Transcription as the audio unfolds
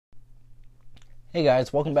Hey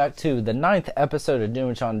guys, welcome back to the 9th episode of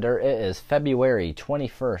Doing on Dirt. It is February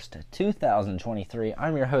 21st, 2023.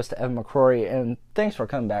 I'm your host, Evan McCrory, and thanks for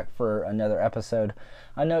coming back for another episode.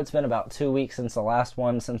 I know it's been about 2 weeks since the last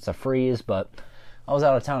one, since the freeze, but I was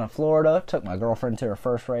out of town in Florida, took my girlfriend to her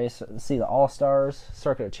first race to see the All-Stars,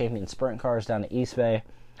 Circuit of Champions Sprint Cars down to East Bay.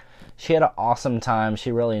 She had an awesome time.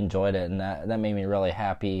 She really enjoyed it, and that made me really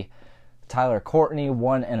happy. Tyler Courtney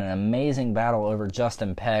won in an amazing battle over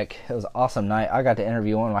Justin Peck. It was an awesome night. I got to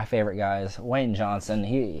interview one of my favorite guys, Wayne Johnson.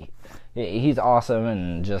 He's awesome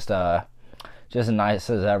and just as nice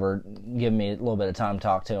as ever. Give me a little bit of time to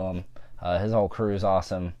talk to him. His whole crew is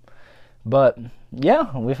awesome. But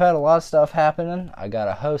yeah, we've had a lot of stuff happening. I got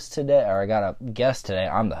a host today, or I got a guest today.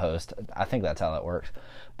 I'm the host. I think that's how that works.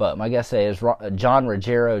 But my guest today is John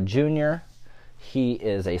Ruggiero Jr. He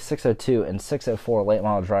is a 602 and 604 late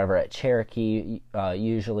model driver at Cherokee.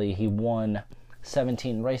 Usually he won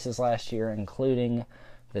 17 races last year, including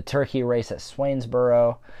the Turkey race at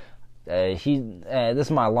Swainsboro. This is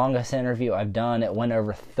my longest interview I've done. It went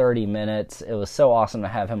over 30 minutes. It was so awesome to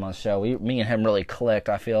have him on the show. Me and him really clicked.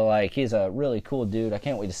 I feel like he's a really cool dude. I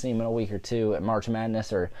can't wait to see him in a week or two at March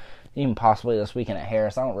Madness, or even possibly this weekend at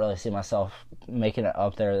Harris. I don't really see myself making it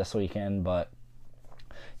up there this weekend, but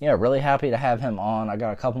yeah, really happy to have him on. I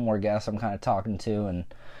got a couple more guests I'm kind of talking to, and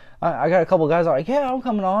I got a couple guys like, yeah, I'm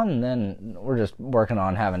coming on, and then we're just working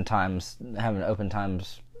on having open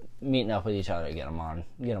times, meeting up with each other to get them on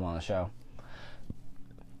the show.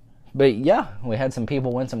 But yeah, we had some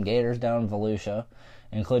people win some Gators down in Volusia,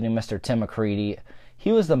 including Mr. Tim McCready.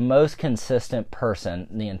 He was the most consistent person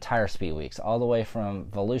the entire Speed Weeks, all the way from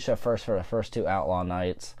Volusia first for the first two Outlaw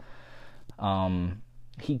nights.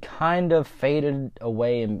 He kind of faded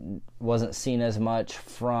away and wasn't seen as much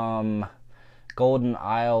from Golden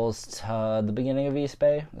Isles to the beginning of East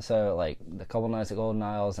Bay. So, like, the couple nights at Golden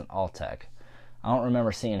Isles and Alltech. I don't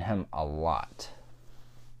remember seeing him a lot.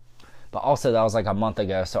 But also, that was like a month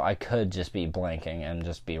ago, so I could just be blanking and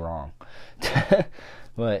just be wrong.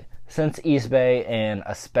 But since East Bay, and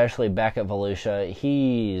especially back at Volusia,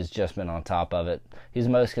 he's just been on top of it. He's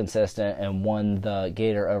most consistent and won the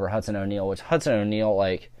Gator over Hudson O'Neal, which Hudson O'Neal,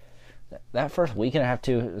 like, that first week and a half,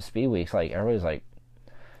 2 Speed Weeks, like, everybody's like,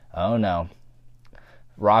 oh no.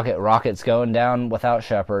 Rocket's going down without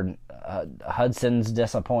Shepard. Hudson's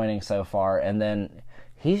disappointing so far. And then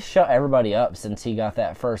he's shut everybody up since he got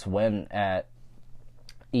that first win at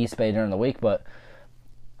East Bay during the week. But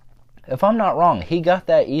if I'm not wrong, he got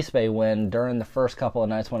that East Bay win during the first couple of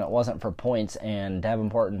nights when it wasn't for points, and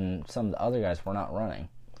Davenport and some of the other guys were not running.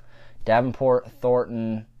 Davenport,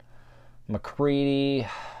 Thornton, McCready,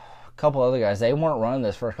 a couple other guys, they weren't running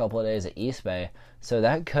this first couple of days at East Bay, so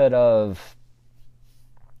that could have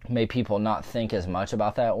made people not think as much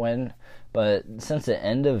about that win. But since the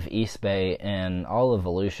end of East Bay and all of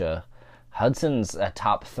Volusia, Hudson's a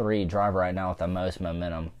top 3 driver right now with the most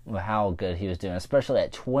momentum, with how good he was doing, especially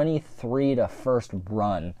at 23 to first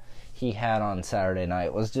run he had on Saturday night.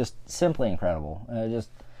 It was just simply incredible.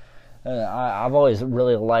 I've always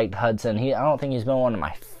really liked Hudson. I don't think he's been one of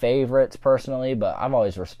my favorites personally, but I've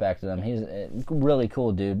always respected him. He's a really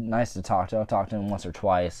cool dude, nice to talk to. I've talked to him once or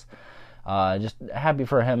twice. Just happy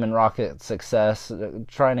for him and Rocket's success,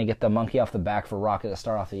 trying to get the monkey off the back for Rocket to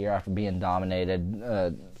start off the year after being dominated.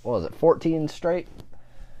 14 straight?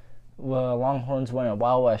 Well, Longhorns won a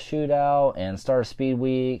Wild West shootout and started Speed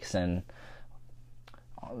Weeks, and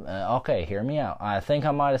okay, hear me out. I think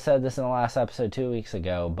I might have said this in the last episode 2 weeks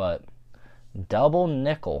ago, but Double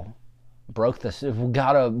Nickel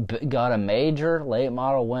got a major late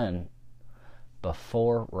model win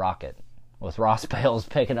before Rocket, with Ross Bales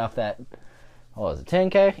picking up that, what was it,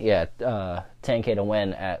 10K? Yeah, 10K to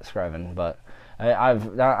win at Screven. But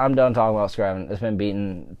I'm done talking about Screven. It's been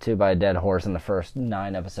beaten to by a dead horse in the first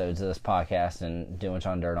 9 episodes of this podcast and doing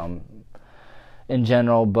on dirt on in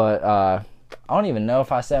general. But I don't even know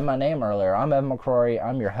if I said my name earlier. I'm Evan McCrory.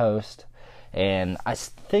 I'm your host. And I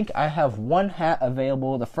think I have one hat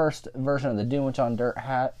available, the first version of the Dunwich on Dirt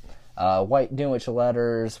hat. White Dunwich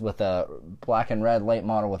letters with a black and red late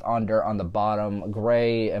model with on dirt on the bottom,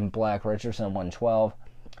 gray and black Richardson 112.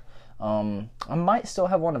 I might still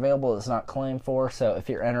have one available that's not claimed for, so if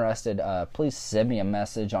you're interested, please send me a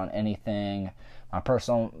message on anything. My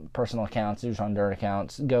personal accounts, Dunwich on Dirt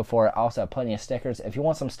accounts, go for it. I also have plenty of stickers. If you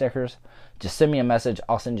want some stickers, just send me a message.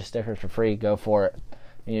 I'll send you stickers for free. Go for it.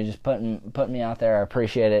 You're just putting me out there. I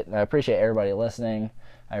appreciate it. I appreciate everybody listening.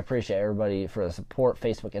 I appreciate everybody for the support,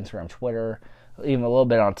 Facebook, Instagram, Twitter, even a little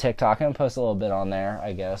bit on TikTok. I'm going to post a little bit on there,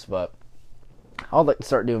 I guess, but I'd like to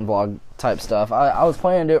start doing vlog type stuff. I was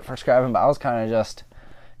planning to do it for Scrapping, but I was kind of just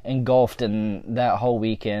engulfed in that whole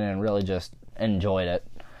weekend and really just enjoyed it.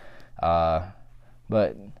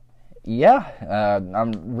 But yeah,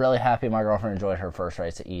 I'm really happy my girlfriend enjoyed her first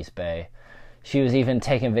race at East Bay. She was even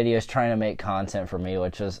taking videos trying to make content for me,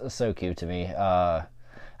 which was so cute to me. I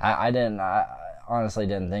honestly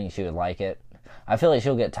didn't think she would like it. I feel like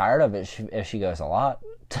she'll get tired of it if she goes a lot.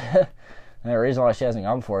 And the reason why she hasn't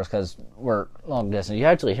gone before is because we're long distance. You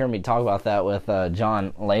actually hear me talk about that with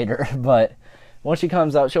John later, but once she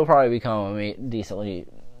comes up, she'll probably be coming with me decently,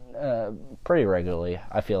 pretty regularly,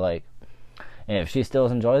 I feel like. And if she still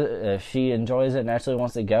enjoys it, if she enjoys it and actually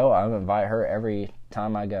wants to go, I'm going to invite her every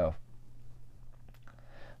time I go.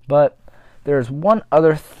 But there's one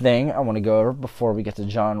other thing I want to go over before we get to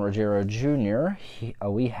John Ruggiero Jr.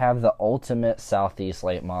 We have the Ultimate Southeast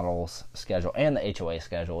Late Models schedule and the HOA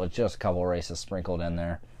schedule with just a couple races sprinkled in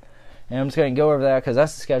there. And I'm just going to go over that because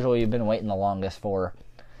that's the schedule you've been waiting the longest for.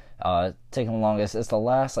 Taking the longest. It's the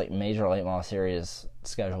last major late model series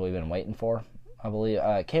schedule we've been waiting for, I believe.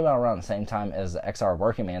 It came out around the same time as the XR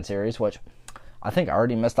Working Man series, which I think I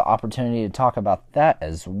already missed the opportunity to talk about that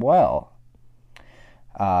as well.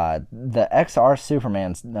 The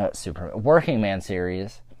XR Working Man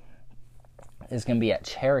series is going to be at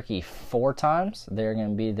Cherokee 4 times. They're going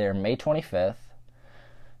to be there May 25th,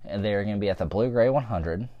 and they're going to be at the Blue Gray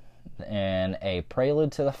 100, and a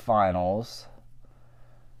prelude to the finals.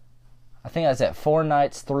 I think that's at 4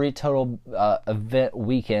 nights, 3 total event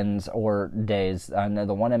weekends or days. I know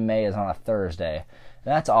the one in May is on a Thursday.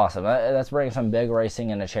 That's awesome. That's bringing some big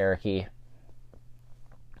racing into Cherokee.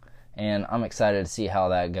 And I'm excited to see how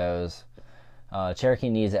that goes. Cherokee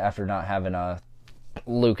needs it after not having a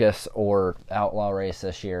Lucas or Outlaw race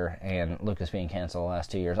this year, and Lucas being canceled the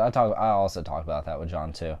last 2 years. I also talked about that with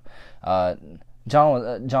John too.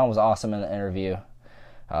 John was awesome in the interview.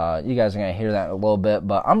 You guys are going to hear that in a little bit,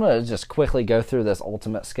 but I'm going to just quickly go through this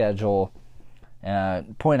ultimate schedule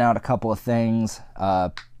and point out a couple of things.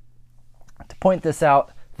 To point this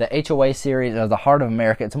out, the HOA series of the Heart of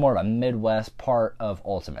America, it's more of a Midwest part of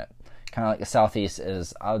Ultimate. Kind of like the Southeast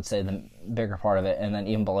is, I would say, the bigger part of it. And then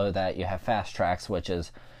even below that, you have Fast Tracks, which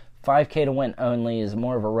is 5K to win only, is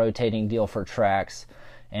more of a rotating deal for tracks,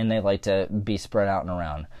 and they like to be spread out and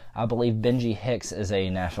around. I believe Benji Hicks is a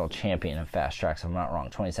national champion in Fast Tracks, if I'm not wrong,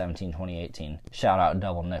 2017, 2018. Shout out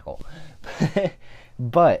Double Nickel.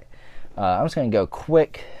 But I'm just going to go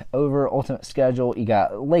quick over Ultimate schedule. You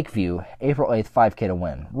got Lakeview, April 8th, 5K to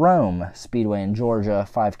win. Rome Speedway in Georgia,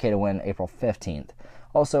 5K to win, April 15th.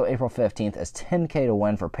 Also, April 15th is 10K to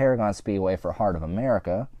win for Paragon Speedway for Heart of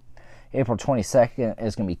America. April 22nd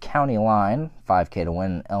is going to be County Line, 5K to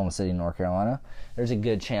win, Elm City, North Carolina. There's a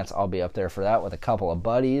good chance I'll be up there for that with a couple of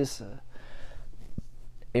buddies.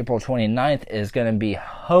 April 29th is going to be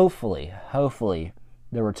hopefully,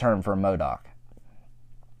 the return for MoDoc.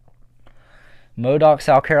 MoDoc,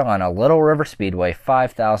 South Carolina, Little River Speedway,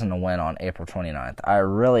 5,000 to win on April 29th. I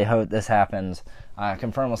really hope this happens. I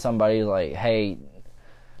confirmed with somebody, hey,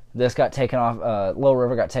 this got taken off, Little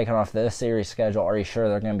River got taken off this series schedule. Are you sure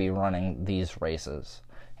they're going to be running these races?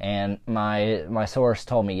 And my source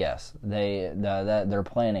told me yes, that they're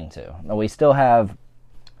planning to. Now, we still have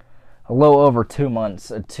a little over 2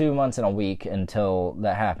 months, 2 months and a week until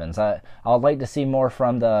that happens. I'd like to see more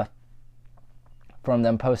from them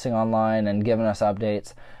posting online and giving us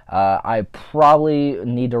updates. I probably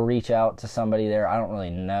need to reach out to somebody there. I don't really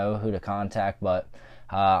know who to contact, but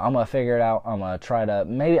I'm going to figure it out. I'm going to try to,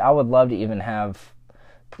 maybe I would love to even have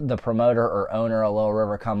the promoter or owner of Little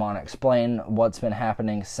River come on and explain what's been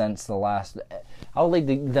happening since the last. I would like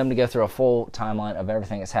them to go through a full timeline of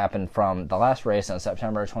everything that's happened from the last race in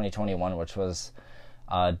September 2021, which was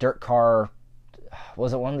dirt car.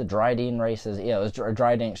 Was it one of the Dryden races? Yeah, it was a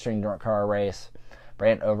Dryden Extreme Dirt Car race.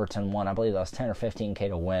 Brant Overton won. I believe that was 10 or 15K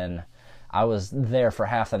to win. I was there for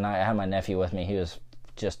half the night. I had my nephew with me. He was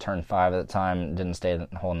just turned 5 at the time. Didn't stay the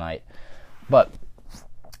whole night. But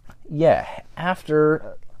yeah,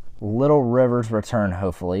 after Little River's return,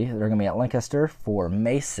 hopefully, they're going to be at Lancaster for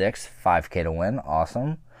May 6th, 5K to win.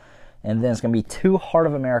 Awesome. And then it's going to be 2 Heart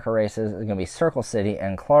of America races. It's going to be Circle City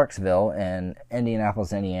and Clarksville in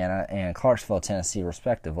Indianapolis, Indiana, and Clarksville, Tennessee,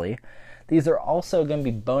 respectively. These are also going to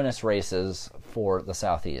be bonus races for the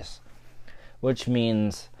Southeast, which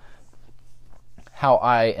means, how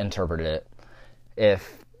I interpreted it,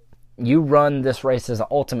 if you run this race as an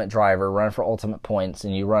ultimate driver, run for ultimate points,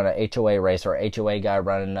 and you run an HOA race or HOA guy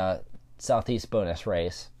running a Southeast bonus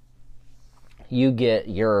race, you get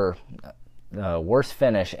your worst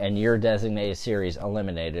finish and your designated series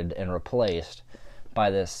eliminated and replaced by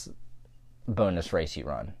this bonus race you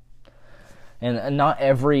run. And not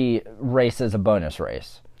every race is a bonus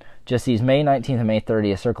race. Just these May 19th and May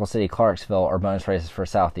 30th, Circle City, Clarksville are bonus races for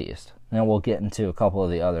Southeast. And we'll get into a couple of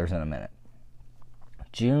the others in a minute.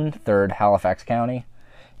 June 3rd, Halifax County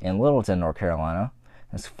in Littleton, North Carolina.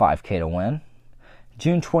 That's 5K to win.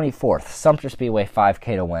 June 24th, Sumter Speedway,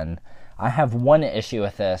 5K to win. I have one issue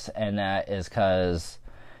with this, and that is because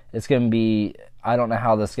it's going to be, I don't know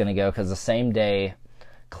how this is going to go, because the same day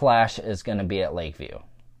Clash is going to be at Lakeview.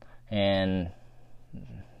 And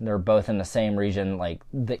they're both in the same region, like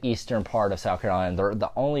the eastern part of South Carolina. They're the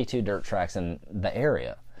only two dirt tracks in the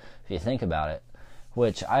area, if you think about it.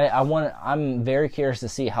 Which I'm very curious to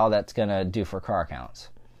see how that's going to do for car counts.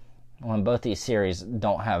 When both these series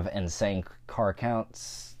don't have insane car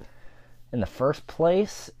counts in the first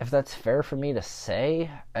place, if that's fair for me to say.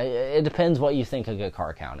 It depends what you think a good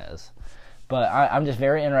car count is. But I'm just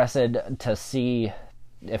very interested to see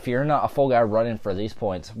if you're not a full guy running for these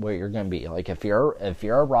points, where you're going to be. Like if you're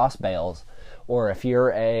a Ross Bales, or if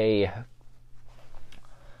you're a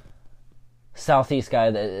Southeast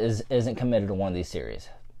guy that isn't committed to one of these series,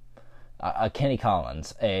 a Kenny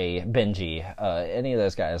Collins, a Benji, any of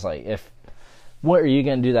those guys. Like, what are you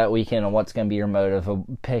going to do that weekend, and what's going to be your motive of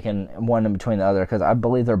picking one in between the other? Because I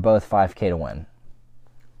believe they're both 5K to win.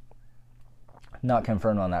 Not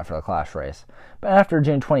confirmed on that for the Clash race. But after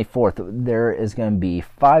June 24th, there is going to be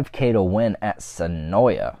 5K to win at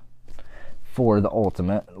Sonoya for the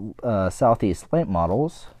Ultimate Southeast Late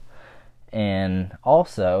Models. And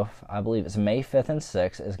also, I believe it's May 5th and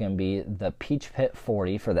 6th is going to be the Peach Pit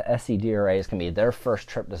 40 for the SCDRA. It's going to be their first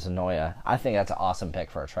trip to Sonoya. I think that's an awesome pick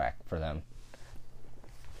for a track for them.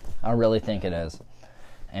 I really think it is.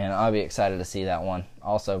 And I'll be excited to see that one.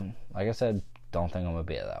 Also, like I said, don't think I'm going to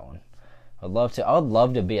be at that one. I would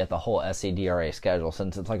love to be at the whole SCDRA schedule,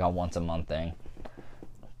 since it's like a once a month thing.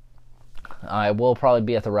 I will probably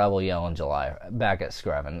be at the Rebel Yell in July, back at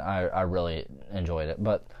Screven. I really enjoyed it.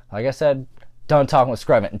 But like I said, done talking with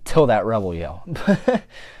Screven until that Rebel Yell.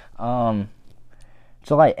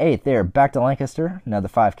 July 8th, they're back to Lancaster, another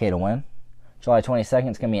 5K to win. July 22nd,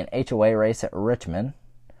 it's going to be an HOA race at Richmond.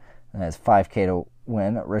 That's 5K to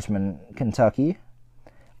win at Richmond, Kentucky.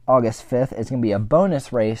 August 5th, it's going to be a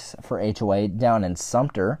bonus race for HOA down in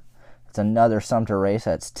Sumter. It's another Sumter race.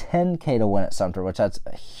 That's 10K to win at Sumter, which that's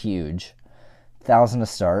huge. 1,000 to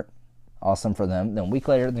start. Awesome for them. Then a week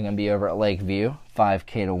later, they're going to be over at Lakeview.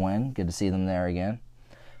 5K to win. Good to see them there again.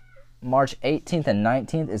 March 18th and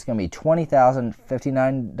 19th is going to be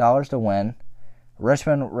 $20,059 to win.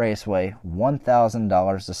 Richmond Raceway,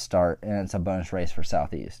 $1,000 to start, and it's a bonus race for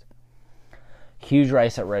Southeast. Huge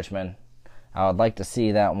race at Richmond. I would like to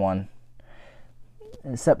see that one.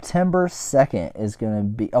 And September 2nd is going to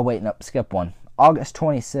be... Oh, wait, no, skip one. August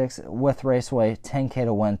 26th with Raceway, 10K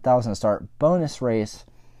to win, 1,000 to start. Bonus race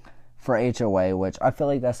for HOA, which I feel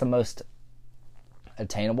like that's the most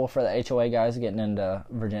attainable for the HOA guys getting into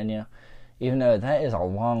Virginia. Even though that is a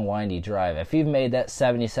long, windy drive. If you've made that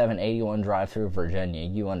 7781 drive through Virginia,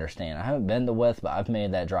 you understand. I haven't been to Wythe, but I've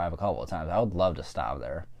made that drive a couple of times. I would love to stop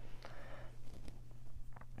there.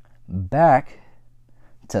 Back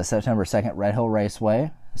to September 2nd, Red Hill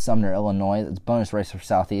Raceway, Sumner, Illinois. It's a bonus race for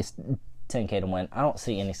Southeast, 10K to win. I don't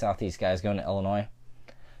see any Southeast guys going to Illinois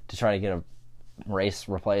to try to get a race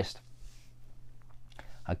replaced.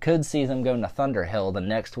 I could see them going to Thunderhill the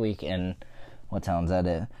next week in, what town's that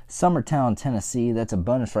in? Summertown, Tennessee. That's a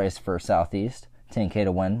bonus race for Southeast, 10K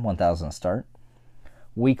to win, 1,000 to start.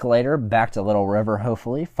 Week later, back to Little River,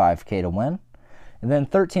 hopefully, 5K to win. And then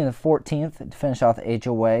 13th and 14th, to finish off the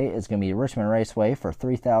HOA, is going to be Richmond Raceway for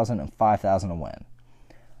 $3,000 and $5,000 to win.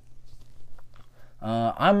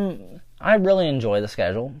 I really enjoy the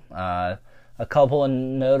schedule. A couple of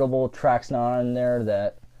notable tracks not on there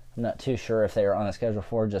that I'm not too sure if they are on the schedule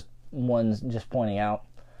for. Just ones just pointing out.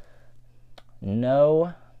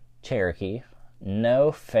 No Cherokee,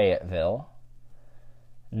 no Fayetteville,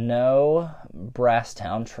 no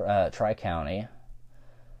Brasstown, Tri-County.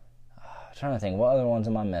 I'm trying to think, what other ones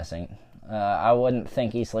am I missing? I wouldn't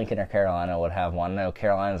think East Lincoln or Carolina would have one. I know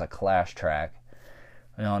Carolina's a Clash track.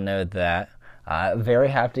 We all know that. Very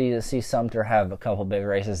happy to see Sumter have a couple big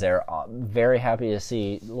races there. Very happy to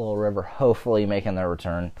see Little River hopefully making their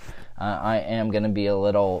return. I am going to be a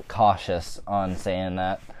little cautious on saying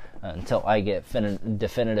that until I get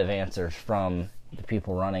definitive answers from the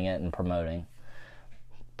people running it and promoting.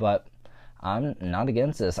 But I'm not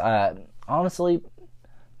against this. Honestly,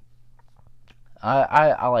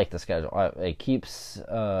 I like the schedule. It keeps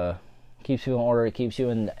you in order. It keeps you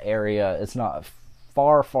in the area. It's not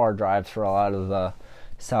far drives for a lot of the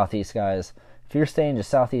Southeast guys. If you're staying just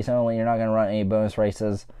Southeast only, you're not going to run any bonus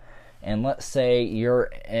races. And let's say you're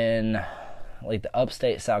in, like the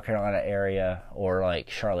upstate South Carolina area or like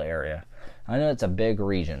Charlotte area. I know it's a big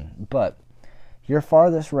region, but your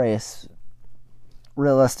farthest race,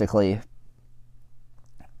 realistically,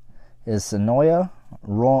 is Sonoya,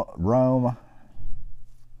 Rome,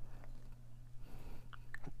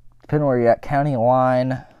 depending where you're at, County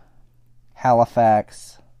Line,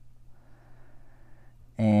 Halifax,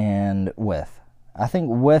 and Wythe. I think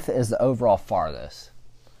Wythe is the overall farthest.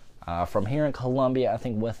 From here in Columbia, I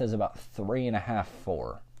think Wythe is about 3.5,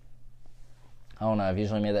 4. I don't know. I've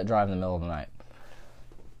usually made that drive in the middle of the night.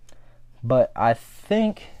 But I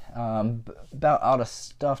think about out of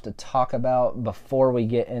stuff to talk about before we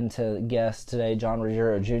get into guest today, John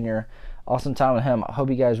Ruggiero Jr. Awesome time with him. I hope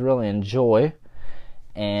you guys really enjoy.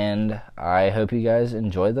 And I hope you guys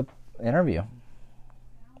enjoy the interview.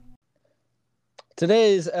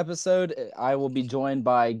 Today's episode, I will be joined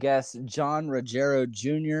by guest John Ruggiero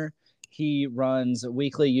Jr. He runs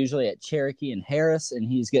weekly, usually at Cherokee and Harris, and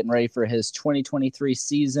he's getting ready for his 2023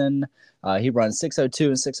 season. He runs 602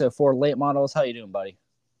 and 604 late models. How you doing, buddy?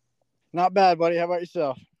 Not bad, buddy. How about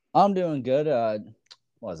yourself? I'm doing good. What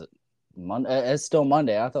was it? Monday? It's still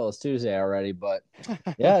Monday. I thought it was Tuesday already, but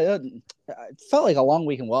yeah, it felt like a long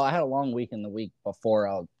weekend. Well, I had a long weekend the week before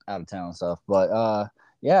out of town and stuff. But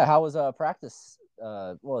yeah, how was practice?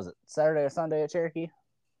 What was it, Saturday or Sunday at Cherokee?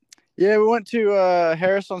 Yeah, we went to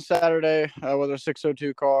Harris on Saturday with our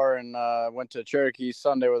 602 car, and went to Cherokee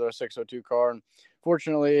Sunday with our 602 car. And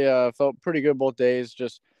fortunately, felt pretty good both days.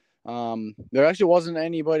 Just there actually wasn't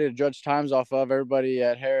anybody to judge times off of. Everybody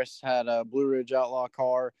at Harris had a Blue Ridge Outlaw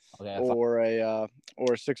car or a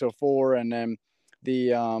 604, and then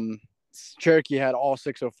the Cherokee had all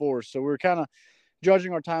 604s. So we were kind of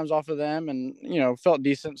judging our times off of them, and felt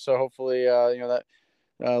decent. So hopefully, that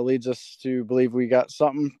leads us to believe we got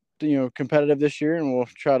something competitive this year, and we'll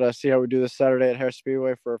try to see how we do this Saturday at Harris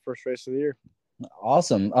Speedway for our first race of the year.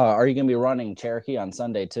 Awesome. Are you going to be running Cherokee on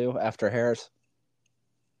Sunday too after Harris?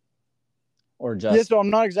 Or just... Yeah, so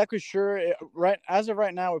I'm not exactly sure. As of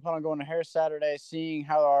right now, we plan on going to Harris Saturday, seeing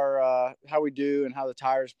how our how we do and how the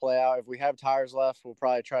tires play out. If we have tires left, we'll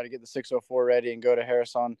probably try to get the 604 ready and go to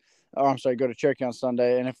go to Cherokee on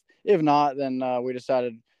Sunday. And if not, then we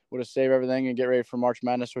decided we'll just save everything and get ready for March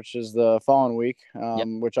Madness, which is the following week,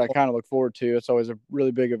 which I kind of look forward to. It's always a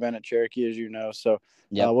really big event at Cherokee, as you know. So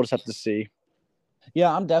we'll just have to see.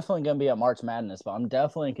 Yeah, I'm definitely going to be at March Madness, but I'm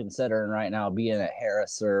definitely considering right now being at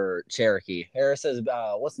Harris or Cherokee. Harris is,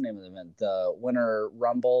 what's the name of the event? The Winter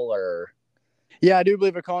Rumble or... Yeah, I do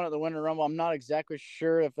believe they're calling it the Winter Rumble. I'm not exactly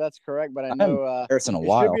sure if that's correct, but I know it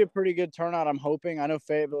should be a pretty good turnout, I'm hoping. I know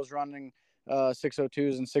Fayetteville's running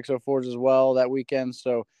 602s and 604s as well that weekend,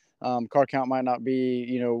 so car count might not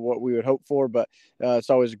be, what we would hope for, but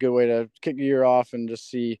it's always a good way to kick the year off and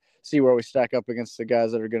just see where we stack up against the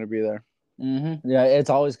guys that are going to be there. Mm-hmm. Yeah, it's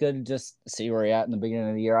always good to just see where you're at in the beginning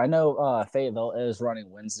of the year. I know Fayetteville is running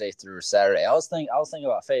Wednesday through Saturday. I was thinking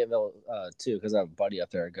about Fayetteville too, because I have a buddy up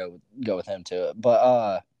there. Go with him to it.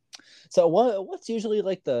 But so what's usually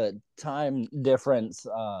like the time difference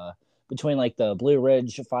between like the Blue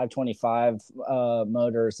Ridge 525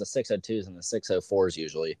 motors, the 602s, and the 604s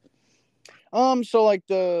usually? So like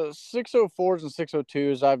the 604s and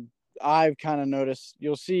 602s, I've kind of noticed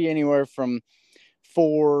you'll see anywhere from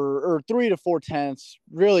 3 to 4 tenths.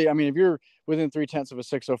 Really, I mean, if you're within 3 tenths of a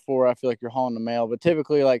 604, I feel like you're hauling the mail. But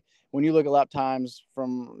typically, like when you look at lap times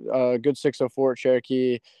from a good 604 at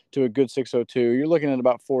Cherokee to a good 602, you're looking at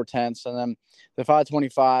about 4 tenths. And then the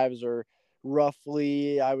 525s are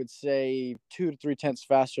roughly, I would say, 2 to 3 tenths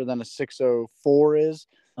faster than a 604 is.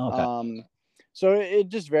 Okay. So it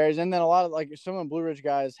just varies. And then a lot of, like, some of the Blue Ridge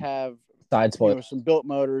guys have some built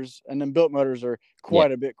motors, and then built motors are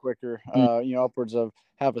quite a bit quicker, upwards of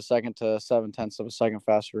half a second to 7/10 of a second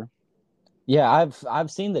faster. Yeah, I've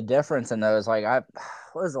seen the difference in those. Like,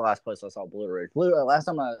 what was the last place I saw Blue Ridge? Last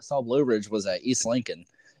time I saw Blue Ridge was at East Lincoln,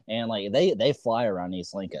 and like they fly around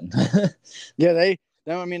East Lincoln. Yeah,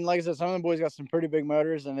 I mean, like I said, some of the boys got some pretty big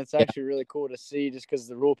motors, and it's actually really cool to see just because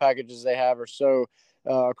the rule packages they have are so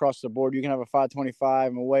across the board. You can have a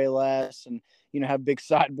 525 and way less, and have big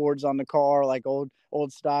sideboards on the car like old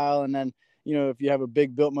style, and then if you have a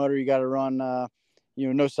big built motor, you got to run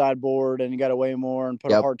no sideboard, and you got to weigh more and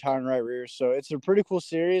put a hard tire in the right rear. So it's a pretty cool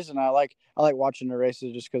series, and I like watching the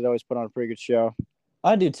races just because they always put on a pretty good show.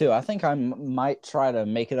 I do too. I think I might try to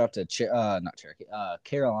make it up to not Cherokee,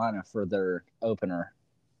 Carolina for their opener.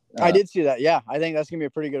 I did see that. Yeah, I think that's gonna be a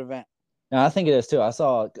pretty good event. Yeah, I think it is too. I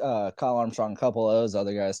saw Kyle Armstrong, a couple of those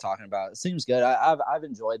other guys talking about it. It seems good. I've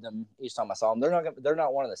enjoyed them each time I saw them. They're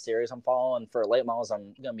not one of the series I'm following for late models.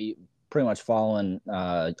 I'm gonna be pretty much following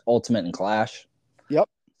Ultimate and Clash. Yep.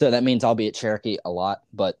 So that means I'll be at Cherokee a lot,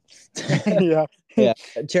 but Yeah. yeah,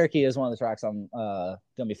 Cherokee is one of the tracks I'm gonna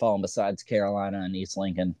be following besides Carolina and East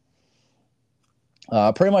Lincoln.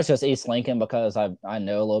 Pretty much just East Lincoln because I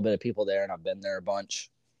know a little bit of people there and I've been there a bunch.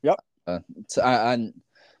 Yep. So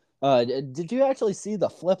did you actually see the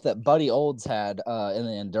flip that Buddy Olds had in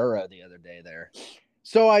the Enduro the other day there?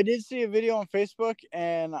 So I did see a video on Facebook,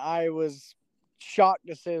 and I was shocked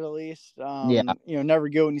to say the least. Yeah. Never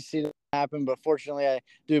good when you see that happen, but fortunately, I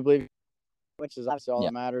do believe, which is obviously all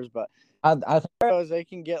that matters. But I think they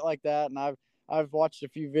can get like that, and I've watched a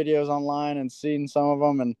few videos online and seen some of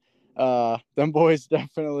them, and them boys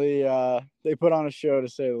definitely they put on a show to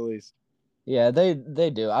say the least. yeah, they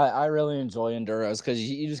do. I really enjoy enduros because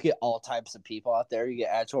you just get all types of people out there. You get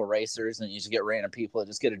actual racers, and you just get random people that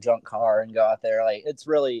just get a junk car and go out there. Like it's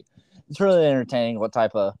really entertaining what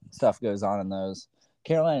type of stuff goes on in those.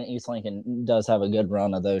 Carolina and East Lincoln does have a good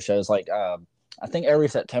run of those shows. Like I think every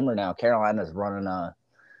September now, Carolina's running a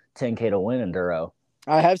 10K to win enduro.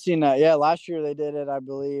 I have seen that. Yeah, last year they did it, I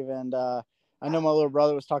believe, and I know my little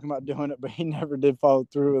brother was talking about doing it, but he never did follow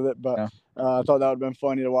through with it. But Yeah. I thought that would have been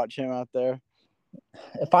funny to watch him out there.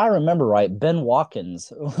 If I remember right, Ben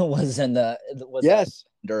Watkins was in the Yes.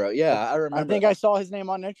 enduro. Yeah, I remember. I think I saw his name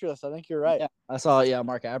on entry list. I think you're right. Yeah, I saw. Yeah,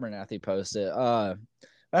 Mark Abernathy posted.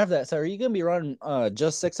 After that, so are you gonna be running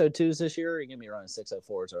just 602s this year, or are you gonna be running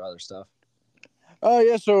 604s or other stuff? Oh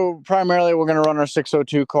yeah, so primarily we're gonna run our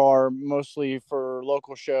 602 car mostly for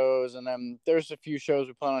local shows, and then there's a few shows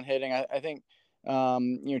we plan on hitting. I think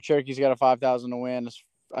Cherokee's got a 5,000 to win.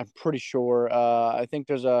 I'm pretty sure. I think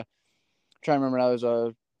there's a trying to remember now. There's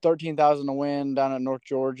a 13,000 to win down at North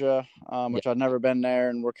Georgia, which I've never been there,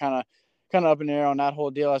 and we're kind of up in the air on that whole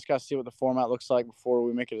deal. I just got to see what the format looks like before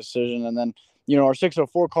we make a decision, and then our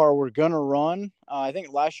 604 car we're gonna run. I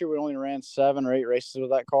think last year we only ran 7 or 8 races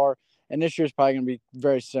with that car. And this year's probably going to be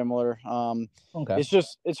very similar. Okay.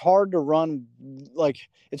 It's hard to run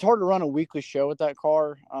a weekly show with that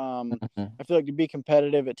car. I feel like to be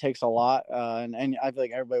competitive, it takes a lot. And I feel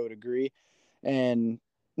like everybody would agree. And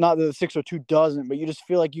not that the 602 doesn't, but you just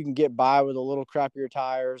feel like you can get by with a little crappier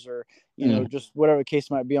tires or, just whatever the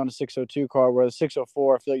case might be on a 602 car, where the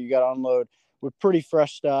 604, I feel like you got to unload with pretty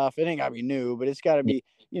fresh stuff. It ain't got to be new, but it's got to be,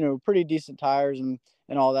 pretty decent tires and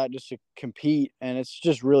all that just to compete. And it's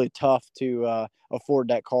just really tough to afford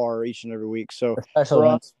that car each and every week. So for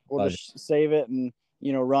us, we'll just save it and,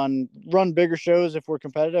 run bigger shows if we're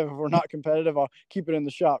competitive. If we're not competitive, I'll keep it in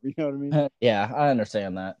the shop. You know what I mean? Yeah, I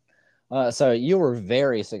understand that. So you were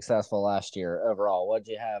very successful last year overall. What'd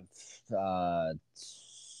you have?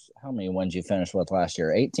 How many wins you finished with last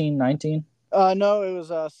year? 18, 19? No, it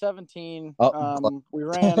was 17. We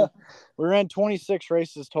ran 26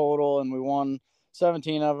 races total, and we won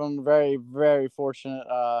 17 of them. Very, very fortunate.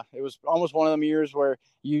 It was almost one of them years where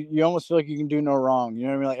you almost feel like you can do no wrong. You know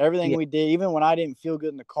what I mean? Like everything we did, even when I didn't feel good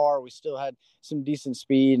in the car, we still had some decent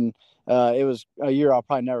speed, and it was a year I'll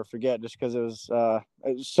probably never forget just because it was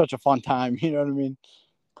such a fun time. You know what I mean?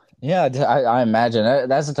 Yeah, I imagine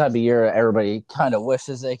that's the type of year everybody kind of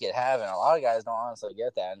wishes they could have, and a lot of guys don't honestly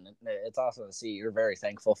get that. And it's awesome to see you're very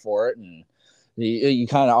thankful for it, and you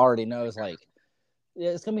kind of already know it's like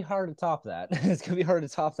it's gonna be hard to top that. It's gonna be hard to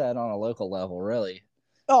top that on a local level, really.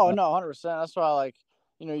 Oh no, 100%. That's why,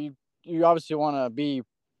 you obviously want to be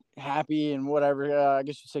happy and whatever. I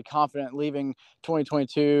guess you'd say confident leaving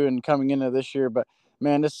 2022 and coming into this year, but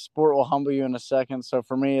man, this sport will humble you in a second. So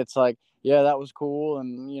for me, it's like, yeah, that was cool,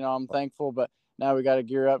 and I'm thankful, but now we got to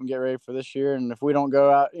gear up and get ready for this year. And if we don't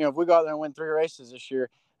go out, if we go out there and win 3 races this year,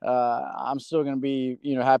 I'm still going to be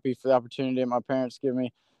happy for the opportunity that my parents give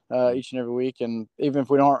me each and every week. And even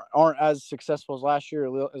if we aren't as successful as last year,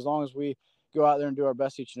 as long as we go out there and do our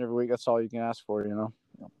best each and every week, that's all you can ask for.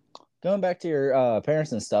 Going back to your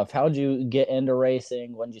parents and stuff, how did you get into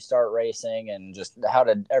racing? When did you start racing, and just how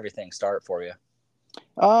did everything start for you?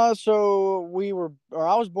 So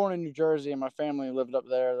I was born in New Jersey, and my family lived up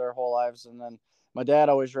there their whole lives. And then my dad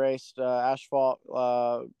always raced asphalt,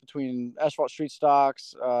 between asphalt street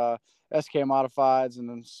stocks, SK modifieds, and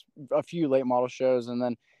then a few late model shows. And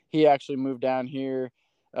then he actually moved down here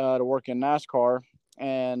to work in NASCAR,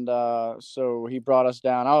 and so he brought us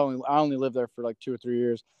down. I only lived there for like 2 or 3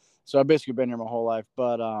 years, so I've basically been here my whole life.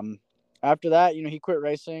 But after that, he quit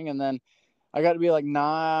racing, and then I got to be like 9,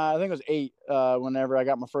 I think it was 8, whenever I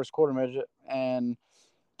got my first quarter midget, and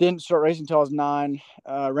didn't start racing until I was 9.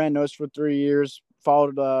 Ran those for 3 years,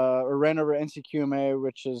 ran over NCQMA,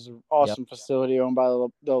 which is an awesome facility owned by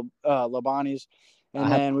the Labanis.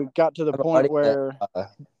 And then we got to the point where,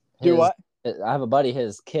 do what? I have a buddy.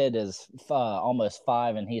 His kid is almost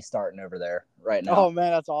 5, and he's starting over there right now. Oh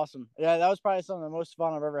man, that's awesome. Yeah, that was probably some of the most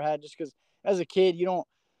fun I've ever had. Just because as a kid, you don't,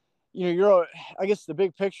 you're. I guess the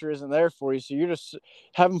big picture isn't there for you, so you're just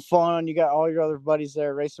having fun. You got all your other buddies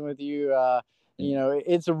there racing with you.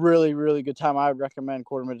 It's a really, really good time. I would recommend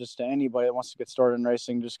Quarter Midgets to anybody that wants to get started in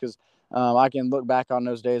racing, just because I can look back on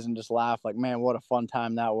those days and just laugh, like, man, what a fun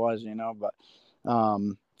time that was, But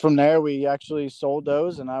from there, we actually sold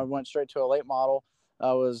those, and I went straight to a late model.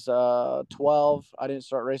 I was 12. I didn't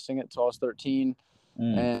start racing it until I was 13.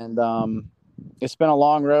 And it's been a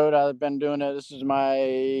long road. I've been doing it. This is my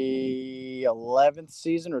 11th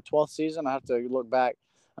season or 12th season. I have to look back.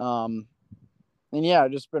 And yeah,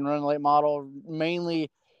 I've just been running late model, mainly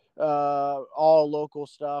all local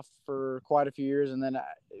stuff for quite a few years. And then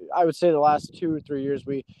I would say the last 2 or 3 years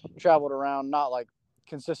we traveled around, not like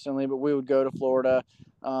consistently, but we would go to Florida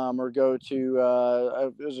or go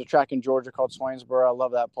to there's a track in Georgia called Swainsboro. I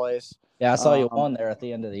love that place. Yeah, I saw you on there at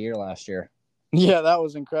the end of the year last year. Yeah, that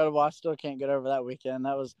was incredible. I still can't get over that weekend.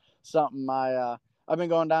 That was something I've been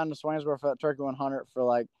going down to Swainsboro for that Turkey 100 for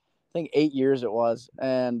like I think 8 years it was,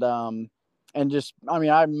 and just I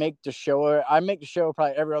mean I make the show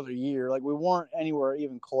probably every other year. Like we weren't anywhere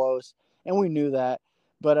even close, and we knew that.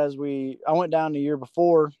 But I went down the year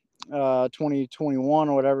before, 2021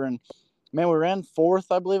 or whatever, and man, we ran fourth,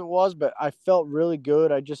 I believe it was, but I felt really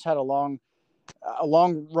good. I just had a long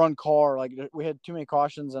run car. Like we had too many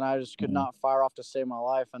cautions, and I just could not fire off to save my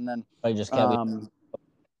life. And then I just kept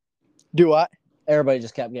do what? Everybody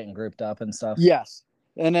just kept getting grouped up and stuff. Yes.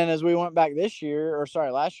 And then as we went back last year,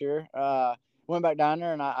 went back down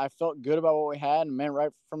there, and I felt good about what we had. And man,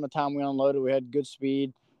 right from the time we unloaded, we had good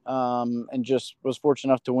speed, and just was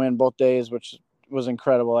fortunate enough to win both days, which was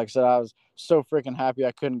incredible. Like I said, I was so freaking happy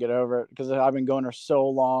I couldn't get over it because I've been going there so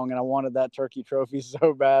long and I wanted that turkey trophy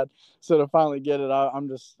so bad. So to finally get it,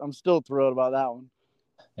 I'm still thrilled about that one.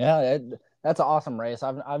 Yeah, that's an awesome race.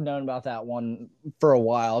 I've known about that one for a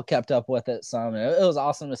while, kept up with it some. It was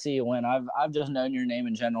awesome to see you win. I've just known your name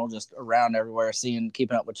in general, just around everywhere,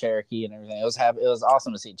 keeping up with Cherokee and everything. It was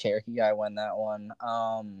awesome to see Cherokee guy win that one.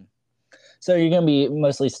 So you're gonna be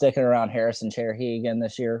mostly sticking around Harrison Cherokee again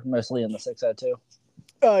this year, mostly in the 602.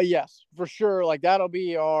 Yes, for sure. Like that'll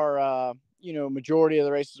be our majority of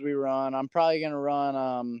the races we run. I'm probably gonna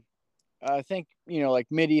run I think like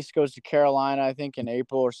Mid East goes to Carolina, I think in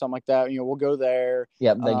April or something like that. We'll go there.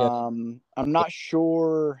 Yep, they go. I'm not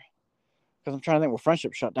sure because I'm trying to think. Well,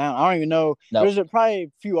 Friendship shut down. I don't even know. Nope. There's probably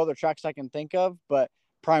a few other tracks I can think of, but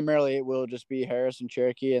primarily it will just be Harris and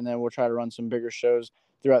Cherokee, and then we'll try to run some bigger shows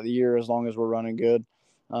throughout the year as long as we're running good.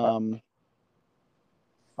 Are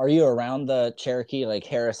you around the Cherokee, like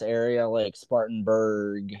Harris area, like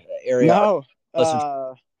Spartanburg area? No. I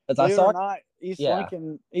saw or not,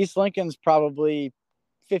 East Lincoln's probably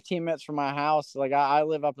 15 minutes from my house. Like I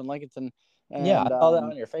live up in Lincoln. And, I saw that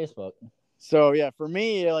on your Facebook. So yeah, for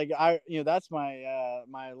me, like that's my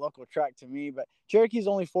my local track to me. But Cherokee's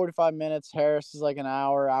only 45 minutes. Harris is like an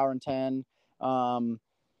hour and 10.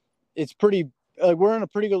 It's pretty. We're in a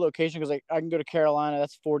pretty good location because I can go to Carolina.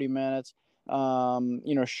 That's 40 minutes.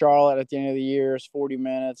 Charlotte at the end of the year is 40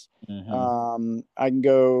 minutes. Mm-hmm. I can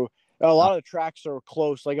go. A lot of the tracks are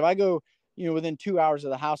close. Like if I go, within 2 hours of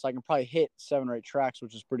the house, I can probably hit 7 or 8 tracks,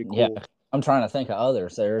 which is pretty cool. Yeah, I'm trying to think of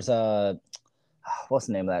others. There's what's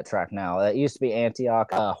the name of that track now? That used to be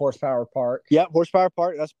Antioch Horsepower Park. Yep, Horsepower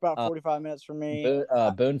Park. That's about 45 minutes for me.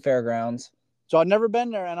 Boone Fairgrounds. So I've never been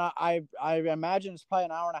there, and I imagine it's probably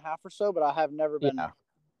an hour and a half or so, but I have never been there.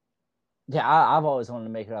 Yeah, I've always wanted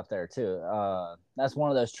to make it up there too. That's one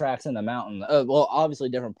of those tracks in the mountain. Well, obviously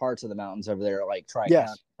different parts of the mountains over there, like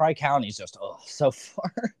Tri-County. Tri-County's just so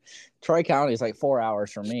far. Tri-County is like 4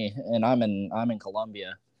 hours from me, and I'm in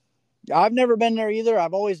Columbia. I've never been there either.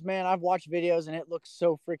 I've watched videos and it looks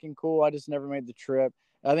so freaking cool. I just never made the trip.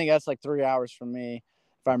 I think that's like 3 hours from me,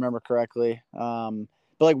 if I remember correctly. But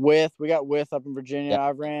like we got up in Virginia.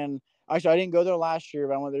 Yeah. I didn't go there last year,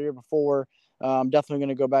 but I went there the year before. I'm definitely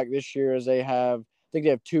going to go back this year as I think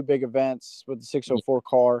they have 2 big events with the 604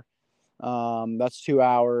 car. That's 2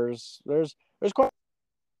 hours. There's quite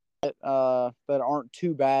that aren't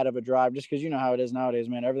too bad of a drive, just because you know how it is nowadays,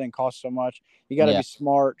 man. Everything costs so much. You got to be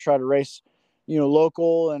smart, try to race,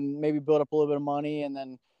 local, and maybe build up a little bit of money, and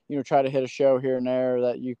then try to hit a show here and there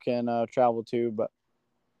that you can travel to. But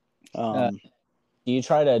do you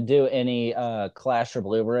try to do any Clash or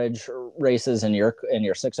Blue Ridge races in your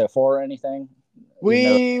 604 or anything?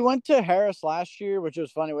 We went to Harris last year, which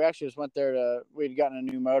was funny. We actually just went there we'd gotten a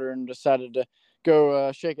new motor and decided to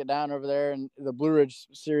go shake it down over there, and the Blue Ridge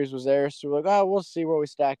series was there, so we're like, we'll see where we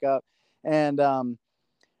stack up. And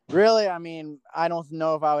Really, I mean, I don't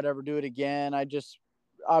know if I would ever do it again. I just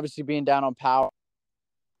obviously being down on power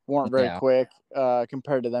weren't very Yeah. quick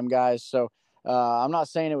compared to them guys. So I'm not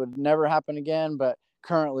saying it would never happen again, but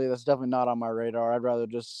currently that's definitely not on my radar. I'd rather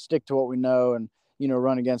just stick to what we know and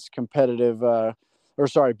run against competitive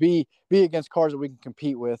be against cars that we can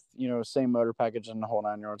compete with. Same motor package and the whole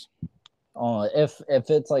 9 yards. If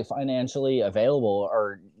it's like financially available,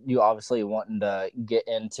 or you obviously wanting to get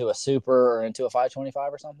into a super or into a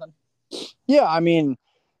 525 or something? Yeah, I mean,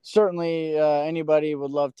 certainly anybody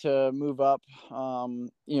would love to move up.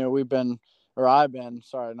 I've been,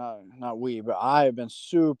 sorry, not we, but I've been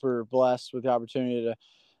super blessed with the opportunity to,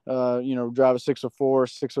 drive a 604,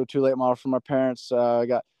 602 late model for my parents. I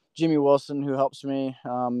got Jimmy Wilson, who helps me.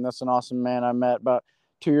 That's an awesome man I met about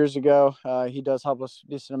 2 years ago. He does help us a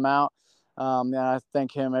decent amount. And I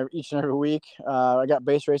thank him each and every week. I got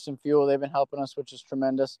Base Racing Fuel. They've been helping us, which is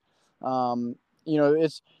tremendous.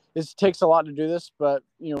 It takes a lot to do this, but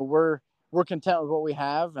we're content with what we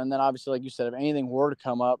have. And then obviously, like you said, if anything were to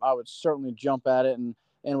come up, I would certainly jump at it and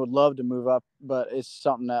would love to move up. But it's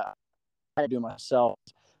something that I do myself.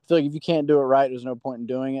 I feel like if you can't do it right, there's no point in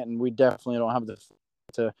doing it. And we definitely don't have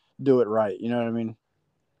to do it right. You know what I mean?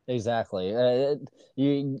 Exactly.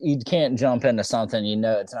 You can't jump into something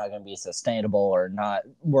it's not going to be sustainable or not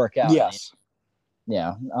work out. Yes.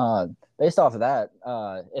 Yeah. Based off of that,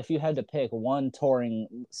 if you had to pick one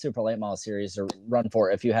touring super late model series to run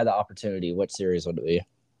for, if you had the opportunity, which series would it be?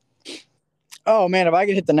 Oh man, if I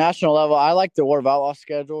could hit the national level, I like the War of Outlaws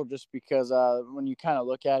schedule just because when you kind of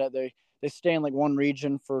look at it, they stay in like one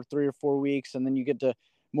region for 3 or 4 weeks, and then you get to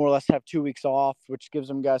more or less have 2 weeks off, which gives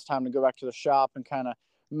them guys time to go back to the shop and kind of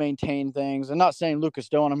maintain things. And not saying Lucas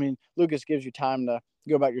don't. I mean, Lucas gives you time to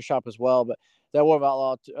go back to your shop as well, but that War of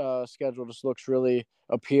Outlaw schedule just looks really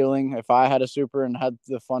appealing. If I had a super and had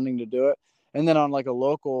the funding to do it, and then on like a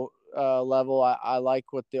local level, I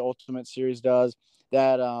like what the Ultimate Series does.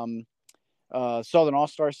 That Southern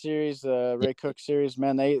All-Star Series, the Ray Cook Series,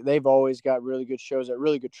 man, they've always got really good shows at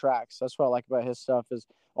really good tracks. That's what I like about his stuff is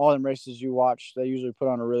all them races you watch, they usually put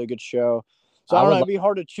on a really good show. So I don't know, it'd be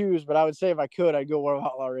hard to choose, but I would say if I could, I'd go War of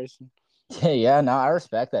Outlaw Racing. Yeah, no, I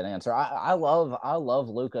respect that answer. I love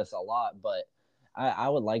Lucas a lot, but I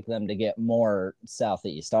would like them to get more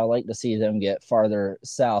southeast. I like to see them get farther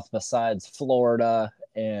south besides Florida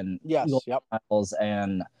and Yes, yep. Miles,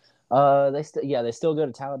 and they still go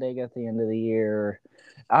to Talladega at the end of the year.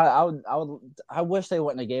 I wish they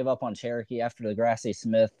wouldn't have gave up on Cherokee after the Grassy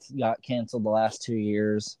Smith got canceled the last 2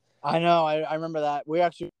 years. I know. I remember that.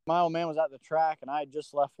 My old man was at the track, and I had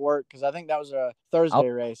just left work because I think that was a Thursday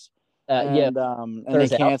race. And they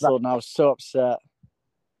canceled, and I was so upset.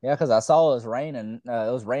 Yeah, because I saw it was raining.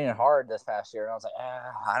 It was raining hard this past year, and I was like,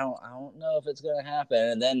 I don't know if it's gonna happen.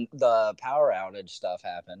 And then the power outage stuff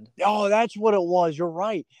happened. Oh, that's what it was. You're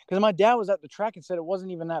right. Because my dad was at the track and said it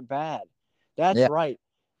wasn't even that bad. That's right.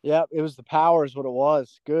 Yep, it was the power is what it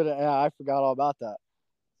was. Good. Yeah, I forgot all about that.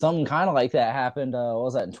 Something kind of like that happened. What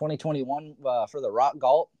was that in 2021 for the Rock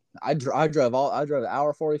Galt? I drove an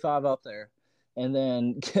hour 45 up there, and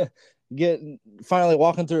then finally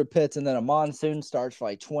walking through pits, and then a monsoon starts for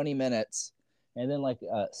like 20 minutes, and then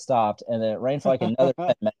stopped, and then it rained for like another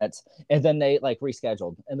 10 minutes, and then they like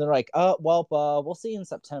rescheduled, and they're like, we'll see you in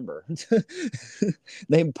September.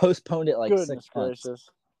 They postponed it like 6 months. Gracious.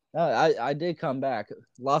 I did come back,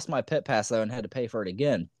 lost my pit pass though, and had to pay for it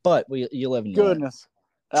again. But you live in goodness.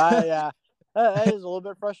 Yeah, that is a little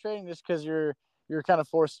bit frustrating just because you're kind of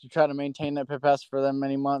forced to try to maintain that pit pass for them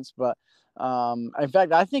many months. But in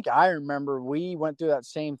fact, I think I remember we went through that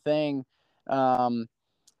same thing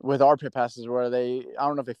with our pit passes where I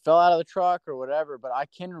don't know if they fell out of the truck or whatever, but I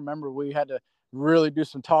can remember we had to really do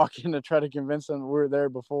some talking to try to convince them we were there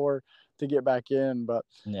before to get back in. But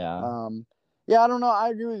yeah, I don't know.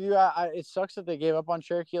 I agree with you. It sucks that they gave up on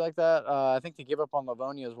Cherokee like that. I think they gave up on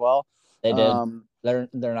Livonia as well. They did.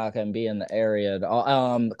 They're not going to be in the area at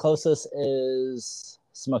all. The closest is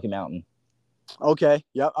Smoky Mountain. Okay.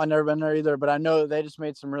 Yep. I've never been there either, but I know they just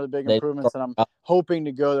made some really big improvements, and I'm hoping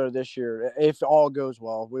to go there this year if all goes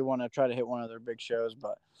well. We want to try to hit one of their big shows,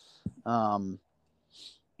 but yeah,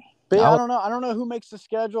 I don't know. I don't know who makes the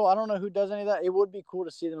schedule. I don't know who does any of that. It would be cool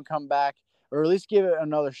to see them come back or at least give it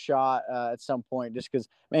another shot at some point, just because,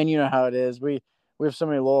 man, you know how it is. We have so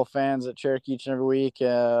many loyal fans at Cherokee each and every week.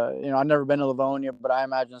 I've never been to Livonia, but I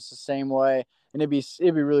imagine it's the same way. And it'd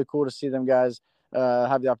be really cool to see them guys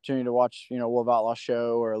have the opportunity to watch, Wolf Outlaw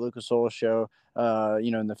show or a Lucas Oil show,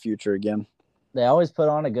 in the future again. They always put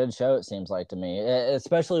on a good show, it seems like to me,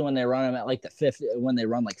 especially when they run them at like the 50, when they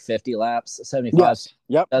run like 50 laps, 75. Yes.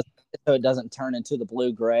 Yep. So it doesn't turn into the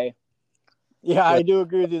blue gray. Yeah, I do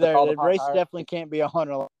agree with you With there. all the The hot race tires. definitely can't be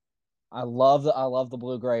 100. I love the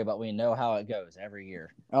blue gray, but we know how it goes every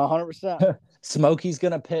year. 100%. Smokey's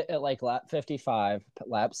gonna pit at like lap 55,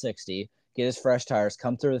 lap 60, get his fresh tires,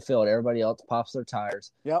 come through the field. Everybody else pops their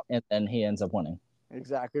tires, Yep. and then he ends up winning.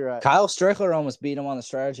 Exactly right. Kyle Strickler almost beat him on the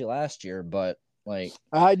strategy last year, but like,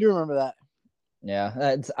 I do remember that.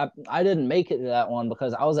 yeah, I didn't make it to that one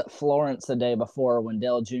because I was at Florence the day before when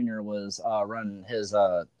Dale Jr. was running his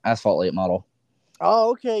asphalt late model.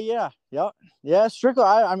 Oh, okay, yeah, yep, yeah.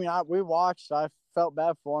 Strickler, we watched. I felt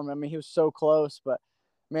bad for him. I mean, he was so close, but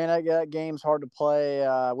man, that game's hard to play.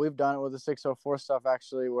 We've done it with the 604 stuff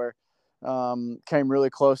actually, where came really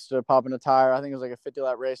close to popping a tire. I think it was like a 50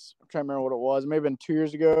 lap race. I'm trying to remember what it was. It may have been 2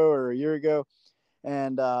 years ago or a year ago,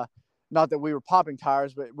 and not that we were popping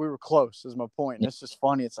tires, but we were close. Is my point. And it's just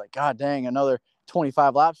funny. It's like, God dang, another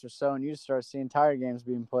 25 laps or so, and you just start seeing tire games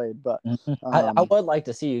being played. But I would like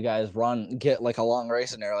to see you guys get like a long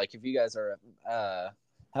race in there. Like if you guys are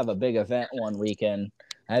have a big event one weekend,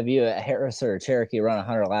 have you at Harris or Cherokee run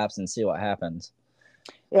 100 laps and see what happens.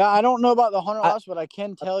 Yeah, I don't know about the 100 laps, but I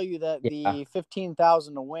can tell you that Yeah. the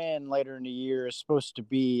 15,000 to win later in the year is supposed to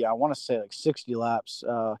be, I want to say like 60 laps,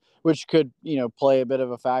 which could, play a bit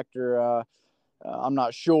of a factor. I'm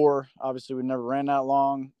not sure. Obviously, we never ran that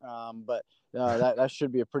long, but that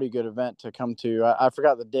should be a pretty good event to come to. I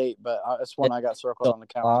forgot the date, but it's one I got circled on the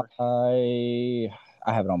calendar.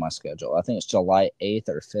 I have it on my schedule. I think it's July 8th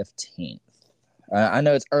or 15th. I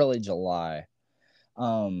know it's early July.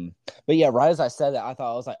 But yeah, right as I said that, I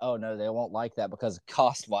was like, oh no, they won't like that because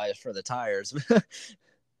cost wise for the tires.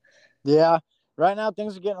 Yeah, right now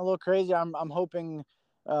things are getting a little crazy. I'm hoping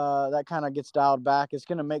that kind of gets dialed back. It's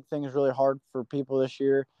going to make things really hard for people this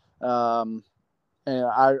year. And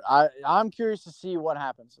I'm curious to see what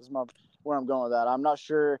happens. Is where I'm going with that. I'm not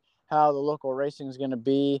sure how the local racing is going to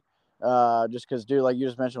be. Just because, dude, like you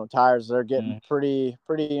just mentioned with tires, they're getting pretty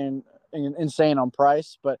insane on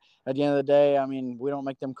price. But at the end of the day, I mean, we don't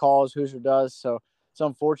make them calls. Hoosier does, so it's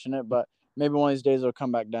unfortunate. But maybe one of these days it'll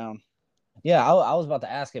come back down. Yeah, I was about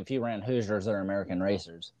to ask if you ran Hoosiers or American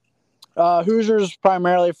Racers. Hoosiers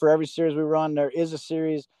primarily for every series we run. There is a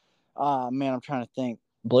series. Man, I'm trying to think.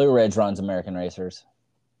 Blue Ridge runs American Racers.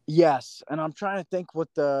 Yes, and I'm trying to think what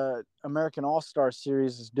the American All-Star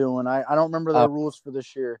Series is doing. I don't remember their rules for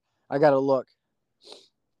this year. I got to look.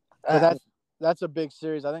 But that's a big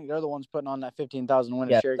series. I think they're the ones putting on that 15,000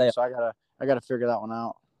 win at Cherokee. So I gotta figure that one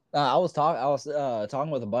out. I was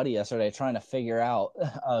talking with a buddy yesterday, trying to figure out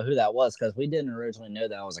who that was because we didn't originally know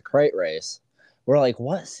that was a crate race. We're like,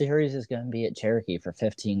 what series is going to be at Cherokee for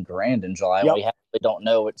 15 grand in July? Yep. We don't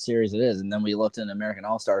know what series it is, and then we looked in American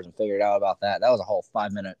All Stars and figured out about that. That was a whole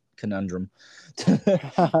 5-minute conundrum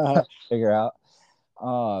to figure out.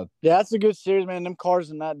 Yeah, that's a good series, man. Them cars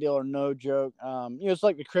in that deal are no joke. It's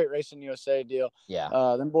like the Crate Racing USA deal.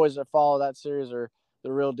 Yeah. Them boys that follow that series are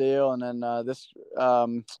the real deal. And then this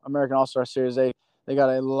American All-Star Series, they got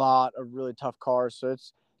a lot of really tough cars. So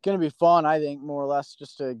it's going to be fun, I think, more or less,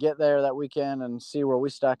 just to get there that weekend and see where we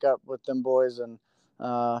stack up with them boys. And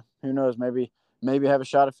who knows, maybe have a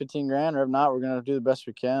shot at 15 grand, or if not, we're going to do the best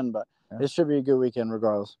we can. But it should be a good weekend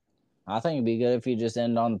regardless. I think it'd be good if you just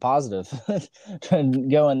end on the positive.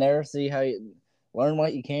 Go in there, see how you learn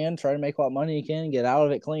what you can, try to make what money you can, get out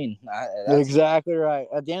of it clean. Exactly right.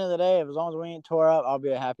 At the end of the day, as long as we ain't tore up, I'll be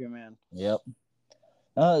a happy man. Yep.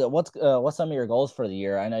 What's some of your goals for the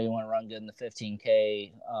year? I know you want to run good in the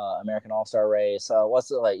 15K American All-Star race. What's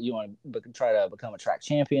it like? You want to try to become a track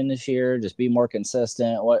champion this year? Just be more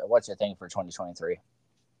consistent. What's your thing for 2023?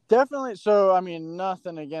 Definitely. So, I mean,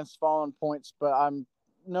 nothing against falling points, but I'm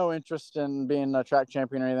no interest in being a track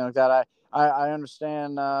champion or anything like that. I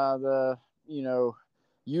understand the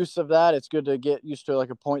use of that. It's good to get used to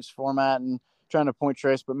like a points format and trying to point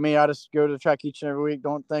trace. But me, I just go to the track each and every week.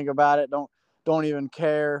 Don't think about it. Don't even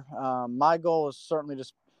care. My goal is certainly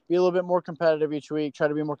just be a little bit more competitive each week. Try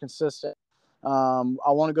to be more consistent. I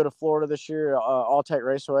want to go to Florida this year. All Tech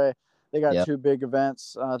Raceway. They got two big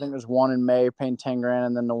events. I think there's one in May paying 10 grand,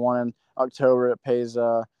 and then the one in October that pays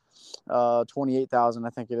 28,000, I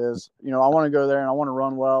think it is. I want to go there and I want to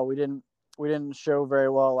run well. We didn't show very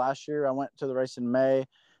well last year. I went to the race in May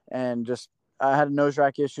and I had nose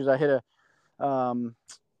rack issues. I hit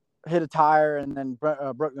a tire and then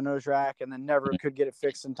broke the nose rack and then never could get it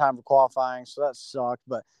fixed in time for qualifying. So that sucked.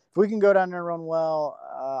 But if we can go down there and run well,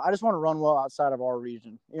 I just want to run well outside of our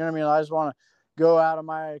region. You know what I mean? I just want to go out of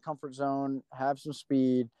my comfort zone, have some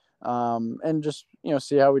speed, and just,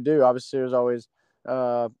 see how we do. Obviously, there's always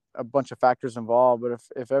a bunch of factors involved, but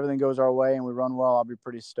if everything goes our way and we run well, I'll be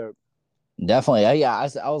pretty stoked. Definitely. Yeah,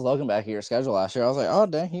 I was looking back at your schedule last year. I was like, oh,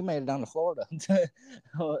 dang, he made it down to Florida.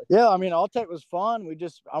 Yeah, I mean, All-Tech was fun.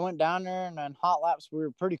 I went down there and then hot laps, we were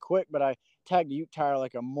pretty quick, but I tagged a Ute tire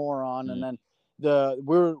like a moron. And then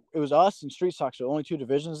it was us and Street Stock, so only two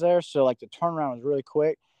divisions there. So like the turnaround was really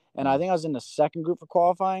quick. And I think I was in the second group for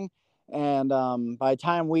qualifying. And by the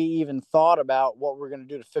time we even thought about what we're going to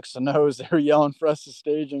do to fix the nose, they were yelling for us to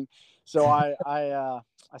staging. So I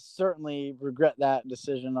certainly regret that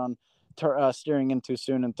decision on steering in too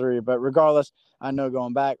soon in 3. But regardless, I know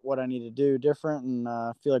going back what I need to do different,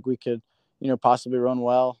 and feel like we could, possibly run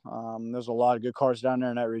well. There's a lot of good cars down there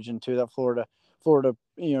in that region too. That Florida,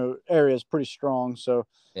 area is pretty strong, so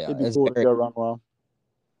Yeah, it'd be it's cool to very. go run well.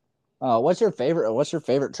 What's your favorite? What's your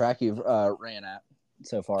favorite track you've ran at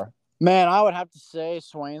so far? Man, I would have to say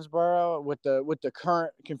Swainsboro with the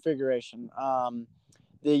current configuration.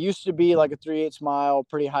 They used to be like a 3/8 mile,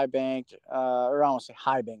 pretty high banked, or I don't want to say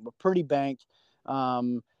high banked, but pretty banked.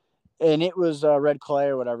 And it was red clay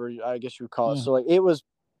or whatever I guess you would call it. So like it was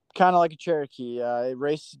kind of like a Cherokee. It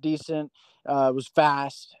raced decent, it was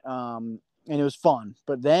fast, and it was fun.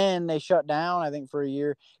 But then they shut down, I think, for a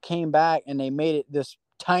year, came back, and they made it this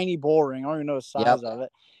tiny bull ring. I don't even know the size of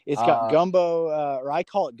it. It's got gumbo, or I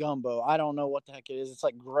call it gumbo. I don't know what the heck it is. It's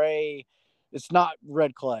like gray. It's not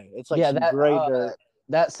red clay. It's like some gray dirt.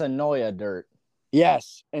 That's Sonoya dirt.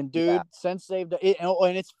 Yes, and dude, since they've done it,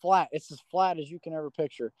 and it's flat. It's as flat as you can ever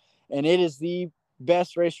picture, and it is the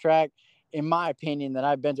best racetrack, in my opinion, that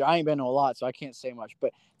I've been to. I ain't been to a lot, so I can't say much.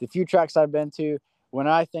 But the few tracks I've been to, when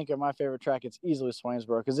I think of my favorite track, it's easily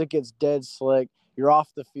Swainsboro because it gets dead slick. You're off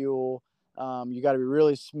the fuel. You got to be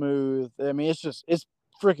really smooth. I mean, it's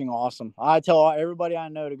freaking awesome. I tell everybody I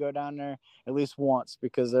know to go down there at least once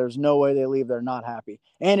because there's no way they leave there not happy,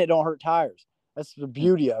 and it don't hurt tires. That's the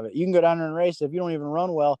beauty of it. You can go down there and race. If you don't even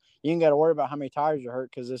run well, you ain't got to worry about how many tires you hurt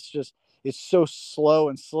because it's so slow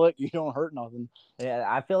and slick. You don't hurt nothing. Yeah,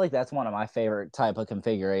 I feel like that's one of my favorite type of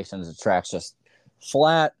configurations of tracks. Just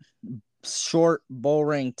flat, short, bull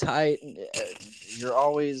ring, tight. You're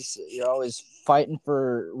always fighting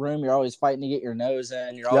for room. You're always fighting to get your nose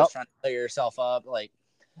in. You're always trying to clear yourself up. Like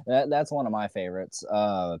that's one of my favorites.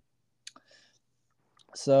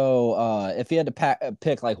 So if you had to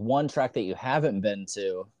pick like one track that you haven't been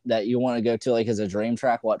to that you want to go to like as a dream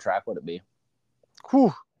track, what track would it be?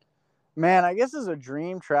 Whew. Man, I guess as a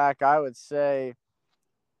dream track, I would say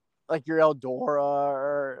like your Eldora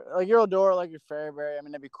or like your Fairbury. I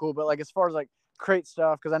mean, that'd be cool. But like as far as like crate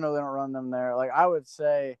stuff, because I know they don't run them there. Like I would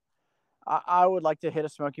say I would like to hit a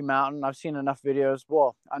Smoky Mountain. I've seen enough videos.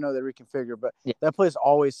 Well, I know they reconfigure, but that place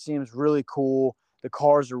always seems really cool. The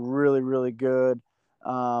cars are really, really good.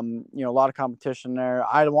 A lot of competition there.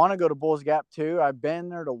 I want to go to Bulls Gap too. I've been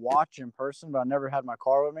there to watch in person, but I never had my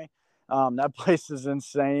car with me. That place is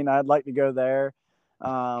insane. I'd like to go there.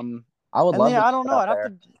 I would love to. I don't know. I'd have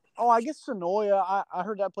to. Oh, I guess Sonoya. I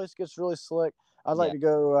heard that place gets really slick. I'd like to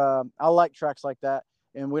go. I like tracks like that,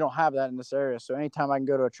 and we don't have that in this area. So anytime I can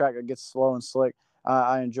go to a track that gets slow and slick,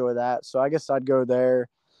 I enjoy that. So I guess I'd go there.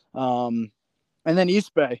 And then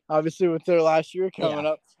East Bay, obviously, with their last year coming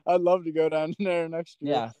up, I'd love to go down there next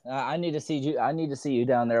year. Yeah, I need to see you. I need to see you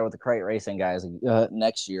down there with the crate racing guys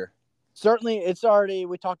next year. Certainly, it's already.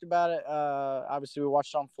 We talked about it. Obviously, we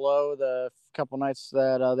watched on Flow the couple nights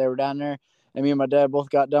that they were down there, and me and my dad both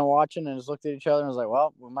got done watching and just looked at each other and was like,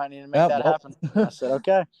 "Well, we might need to make that happen." I said,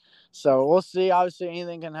 "Okay." So we'll see. Obviously,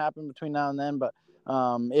 anything can happen between now and then, but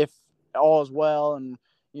if all is well and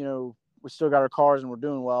we still got our cars and we're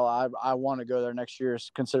doing well, I want to go there next year,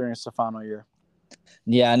 considering it's the final year.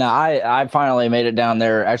 Yeah, no, I finally made it down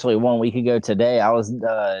there. Actually, 1 week ago today, I was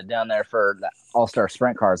down there for the All-Star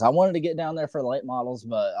Sprint cars. I wanted to get down there for the late models,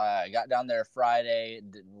 but I got down there Friday,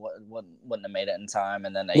 wouldn't have made it in time,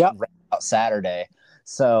 and then they ran out Saturday.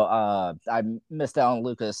 So I missed out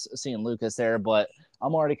on seeing Lucas there, but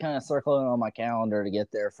I'm already kind of circling on my calendar to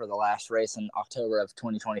get there for the last race in October of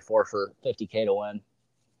 2024 for 50K to win.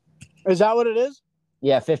 Is that what it is?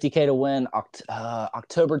 Yeah, 50K to win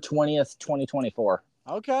October 20th, 2024.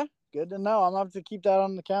 Okay, good to know. I'm going to have to keep that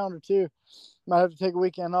on the calendar too. Might have to take a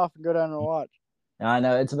weekend off and go down and watch. I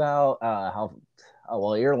know it's about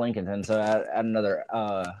you're Lincolnton, so add another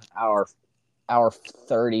hour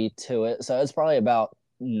 30 to it. So it's probably about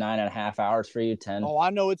 9.5 hours for you, 10. Oh, I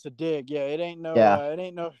know it's a dig. Yeah, it ain't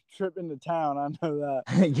no trip into town. I know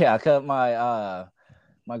that. Yeah, cause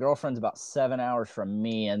my girlfriend's about 7 hours from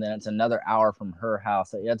me, and then it's another hour from her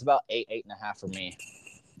house. So yeah, it's about 8.5 for me.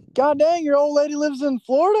 God dang, your old lady lives in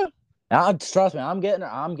Florida? Trust me, I'm getting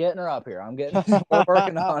her up here. We're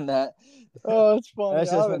working on that. Oh, that's funny.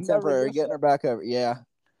 That's just been temporary, getting her back over. Yeah.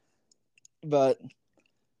 But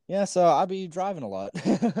Yeah, so I'll be driving a lot. Oh,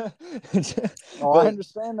 I But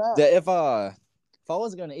understand that. if I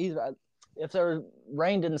was going to eat, if the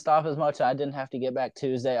rain didn't stop as much, I didn't have to get back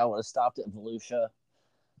Tuesday. I would have stopped at Volusia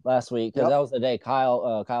last week because Yep. that was the day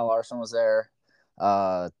Kyle Larson was there.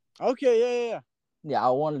 Okay. Yeah. Yeah, I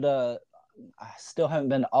wanted to. I still haven't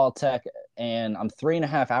been to All Tech, and I'm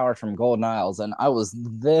 3.5 hours from Golden Isles, and I was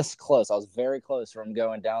this close. I was very close from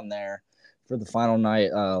going down there for the final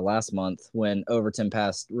night last month when Overton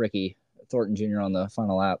passed Ricky Thornton Jr. on the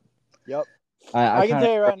final lap. Yep. I I can kind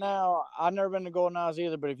tell you of right now, I've never been to Golden Isles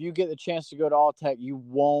either, but if you get the chance to go to All Tech, you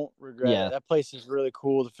won't regret it. yeah That place is really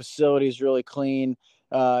cool. The facility is really clean.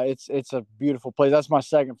 It's a beautiful place. That's my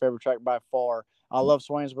second favorite track by far. I love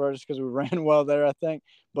Swainsboro just because we ran well there, I think.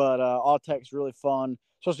 But All Tech's really fun,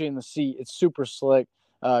 especially in the seat. It's super slick.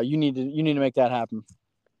 You need to make that happen.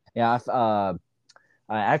 yeah.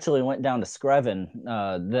 I actually went down to Screven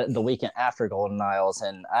the weekend after Golden Isles,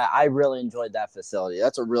 and I really enjoyed that facility.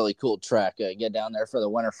 That's a really cool track. Get down there for the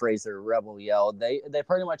Winter Fraser Rebel Yell. They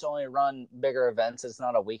pretty much only run bigger events. It's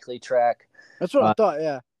not a weekly track. That's what I thought.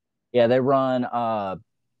 Yeah. Yeah, they run. I'm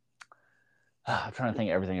trying to think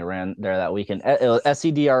of everything that ran there that weekend. It was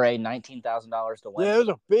SCDRA, $19,000 to win. Yeah, it For was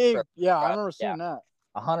a big. Yeah, I run. remember Yeah, seeing that.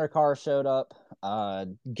 100 cars showed up.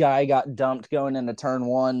 Guy got dumped going into turn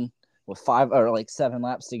one with 7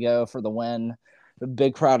 laps to go for the win. A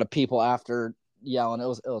big crowd of people after yelling. It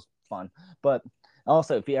was fun. But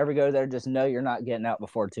also, if you ever go there, just know you're not getting out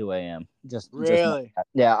before 2 a.m. Just Really.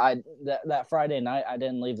 yeah. That Friday night, I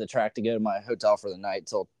didn't leave the track to go to my hotel for the night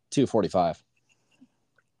till 2:45.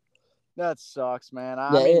 That sucks, man.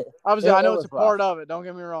 I Yeah, mean, obviously, I it know it's was a rough. part of it. Don't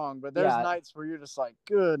get me wrong, but there's Yeah, nights where you're just like,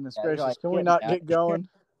 goodness yeah, you're gracious, like, can we get me not out. get going?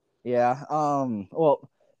 Yeah. Well,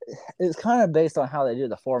 it's kind of based on how they do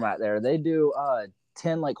the format there. They do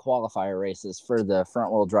 10 like qualifier races for the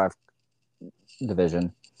front wheel drive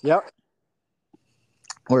division, Yep.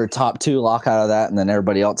 where top two lock out of that, and then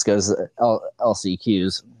everybody else goes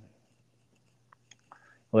LCQs.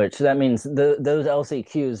 Which that means those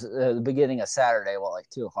LCQs the beginning of Saturday, like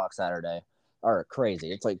 2 o'clock Saturday, are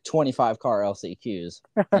crazy. It's like 25 car LCQs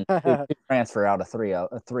and two transfer out of three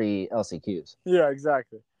LCQs. Yeah,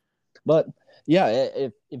 exactly. But yeah,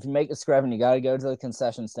 if you make a Screven, you got to go to the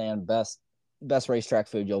concession stand. Best racetrack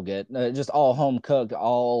food you'll get. Just all home cooked.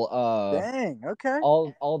 Dang. Okay.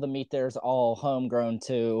 All the meat there's all homegrown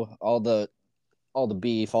too. All the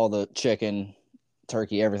beef, all the chicken,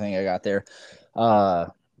 turkey, everything I got there.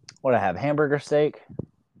 What I have, hamburger steak,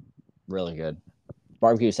 really good.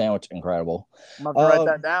 Barbecue sandwich, incredible. I'm about to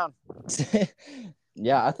write that Um, down.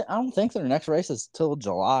 yeah, I don't think their next race is till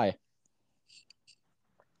July.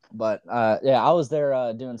 But yeah, I was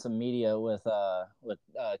there doing some media with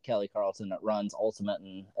Kelly Carlton that runs Ultimate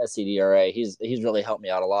and SCDRA. He's really helped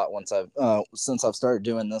me out a lot since I've started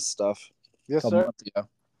doing this stuff a Yes, couple sir. months ago.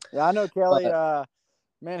 Yeah, I know Kelly. But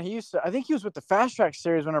Man, I think he was with the Fast Track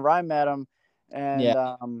series whenever I met him,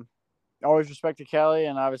 yeah, and always respected Kelly.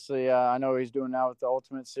 And obviously, I know he's doing now with the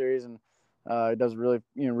Ultimate series, and he does really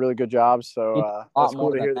good job. So he does a that's lot cool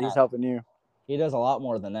more to than hear that he's that. helping you. He does a lot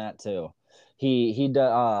more than that too. He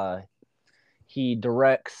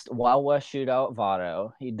directs Wild West Shootout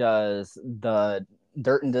Votto. He does the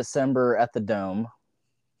Dirt in December at the Dome.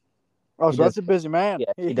 Oh, He so does that's a busy man.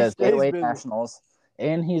 Yeah, he He does stays Gateway busy. Nationals,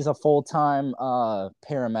 and he's a full-time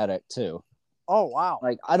paramedic too. Oh, wow.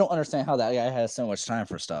 Like, I don't understand how that guy has so much time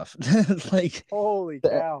for stuff. Like, Holy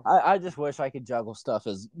cow. I just wish I could juggle stuff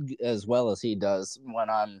as well as he does when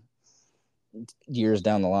I'm years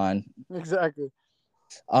down the line. Exactly.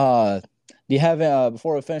 Do you have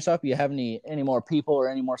before we finish up? Do you have any more people or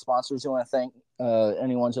any more sponsors you want to thank?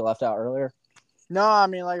 Any ones you left out earlier? No, I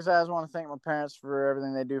mean, like I said, I just want to thank my parents for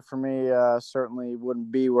everything they do for me. Certainly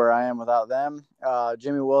wouldn't be where I am without them.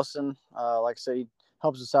 Jimmy Wilson, like I said, he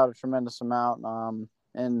helps us out a tremendous amount,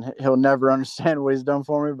 and he'll never understand what he's done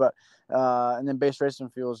for me. But and then Base Racing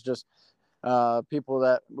Fuels, just people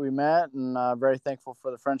that we met, and very thankful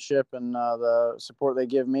for the friendship and the support they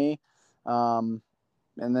give me.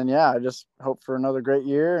 And then I just hope for another great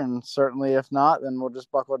year, and certainly if not, then we'll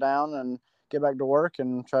just buckle down and get back to work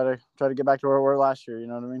and try to get back to where we were last year. You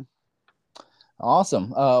know what I mean? Awesome.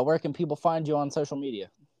 Where can people find you on social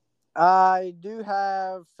media? I do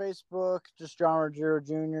have Facebook, just John Ruggiero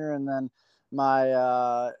Jr., and then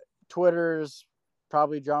my Twitter's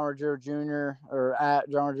probably John Ruggiero Jr. or at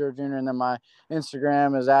John Ruggiero Jr., and then my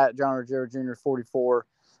Instagram is at John Ruggiero Jr. 44.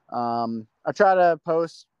 I try to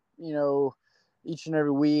post, each and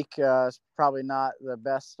every week. It's probably not the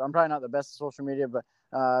best. I'm probably not the best at social media, but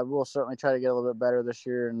we'll certainly try to get a little bit better this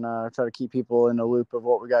year and try to keep people in the loop of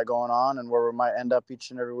what we got going on and where we might end up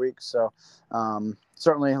each and every week. So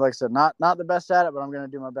certainly, like I said, not the best at it, but I'm going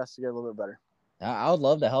to do my best to get a little bit better. I would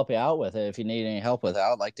love to help you out with it if you need any help with it. I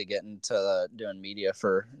would like to get into doing media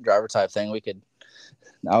for driver type thing.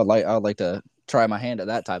 I would like to try my hand at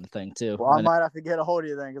that type of thing too. Well, I might have to get a hold of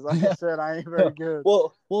you then, because like I said, I ain't very good.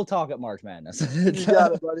 We'll talk at March Madness. You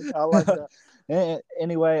got it, buddy. I like that.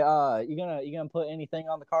 Anyway, you gonna put anything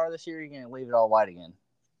on the car this year? Or you gonna leave it all white again?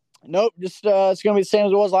 Nope, just it's gonna be the same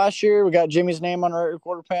as it was last year. We got Jimmy's name on the right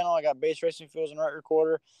recorder panel. I got Base Racing Fuels on the right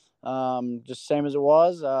recorder. Just same as it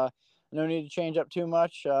was. No need to change up too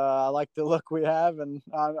much. I like the look we have, and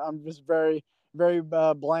I'm just very, very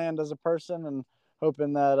bland as a person, and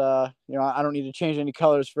hoping that I don't need to change any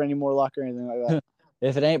colors for any more luck or anything like that.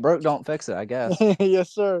 If it ain't broke, don't fix it, I guess. Yes,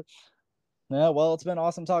 sir. Yeah, well, it's been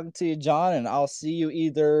awesome talking to you, John, and I'll see you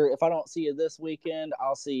if I don't see you this weekend,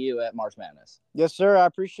 I'll see you at March Madness. Yes, sir. I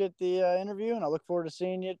appreciate the interview, and I look forward to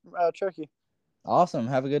seeing you at Turkey. Awesome.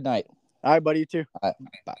 Have a good night. All right, buddy. You too. All right.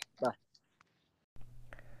 Bye. Bye.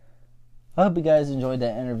 I hope you guys enjoyed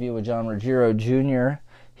that interview with John Ruggiero Jr.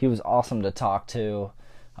 He was awesome to talk to.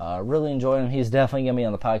 Really enjoyed him. He's definitely going to be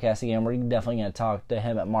on the podcast again. We're definitely going to talk to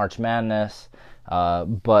him at March Madness.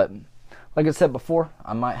 But like I said before,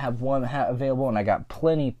 I might have one hat available, and I got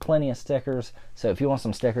plenty of stickers. So if you want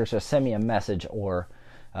some stickers, just send me a message, or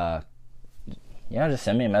just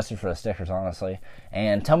send me a message for the stickers, honestly.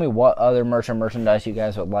 And tell me what other merchandise you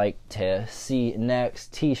guys would like to see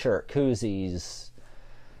next. T-shirt, koozies,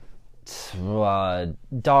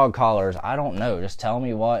 dog collars. I don't know. Just tell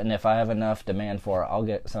me what, and if I have enough demand for it, I'll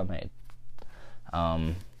get some made.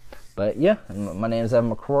 But yeah, my name is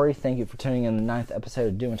Evan McCrory. Thank you for tuning in the 9th episode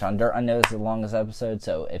of Doing on Dirt. I know this is the longest episode,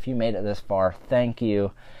 so if you made it this far, thank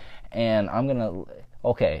you. And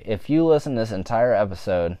if you listen to this entire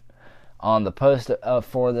episode, on the post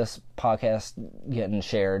for this podcast getting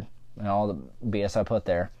shared and all the BS I put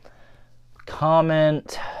there,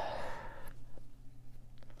 comment.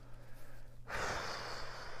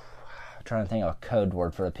 I'm trying to think of a code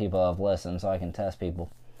word for the people that have listened so I can test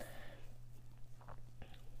people.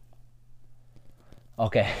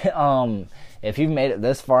 Okay, if you've made it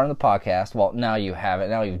this far in the podcast, well, now you haven't.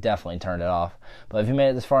 Now you've definitely turned it off. But if you made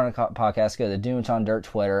it this far in the podcast, go to the Doing on Dirt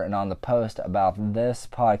Twitter, and on the post about this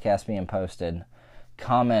podcast being posted,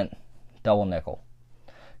 comment double nickel.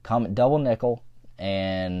 Comment double nickel,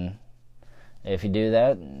 and if you do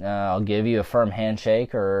that, I'll give you a firm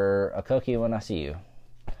handshake or a cookie when I see you.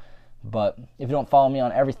 But if you don't follow me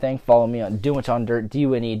on everything, follow me on Doing on Dirt,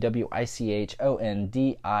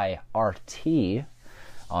 DUNEWICHONDIRT.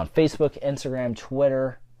 On Facebook, Instagram,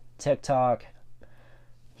 Twitter, TikTok,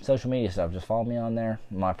 social media stuff. Just follow me on there.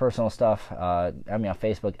 My personal stuff, I'm on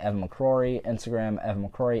Facebook, Evan McCrory. Instagram, Evan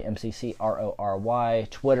McCrory, MCCRORY.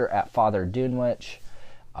 Twitter, at Father Dunewich.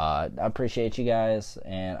 I appreciate you guys,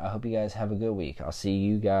 and I hope you guys have a good week. I'll see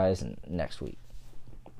you guys next week.